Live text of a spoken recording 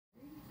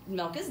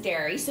milk is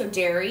dairy, so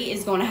dairy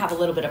is going to have a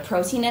little bit of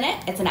protein in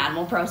it. It's an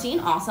animal protein,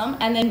 awesome.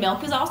 And then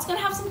milk is also going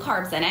to have some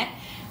carbs in it.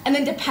 And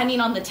then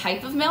depending on the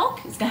type of milk,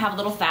 it's going to have a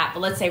little fat,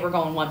 but let's say we're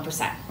going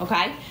 1%,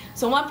 okay?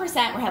 So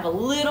 1%, we have a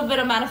little bit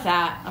amount of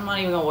fat. I'm not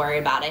even going to worry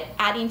about it.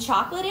 Adding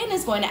chocolate in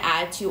is going to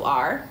add to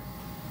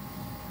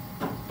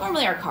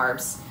normally our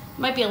carbs.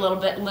 Might be a little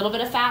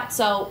bit of fat.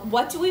 So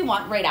what do we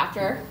want right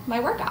after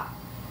my workout?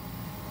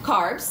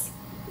 Carbs.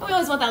 We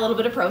always want that little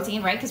bit of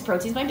protein, right? Because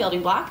protein is my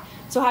building block.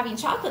 So having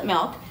chocolate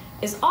milk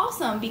is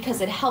awesome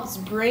because it helps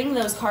bring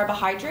those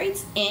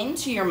carbohydrates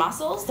into your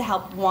muscles to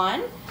help,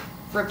 one,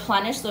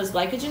 replenish those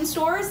glycogen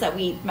stores that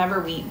we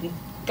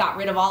got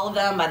rid of all of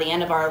them by the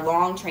end of our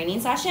long training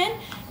session.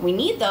 We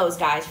need those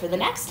guys for the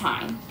next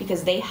time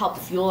because they help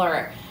fuel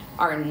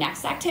our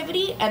next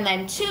activity. And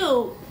then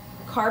two,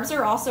 carbs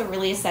are also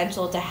really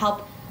essential to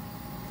help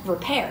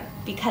repair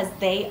because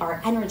they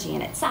are energy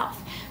in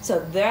itself. So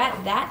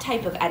that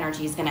type of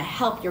energy is going to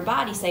help your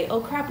body say,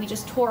 oh crap, we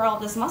just tore all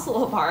this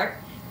muscle apart.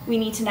 We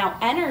need to now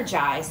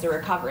energize the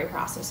recovery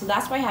process. So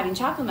that's why having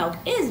chocolate milk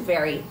is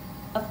very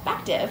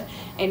effective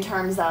in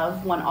terms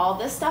of when all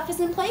this stuff is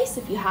in place.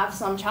 If you have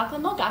some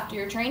chocolate milk after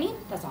your training,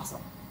 that's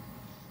awesome.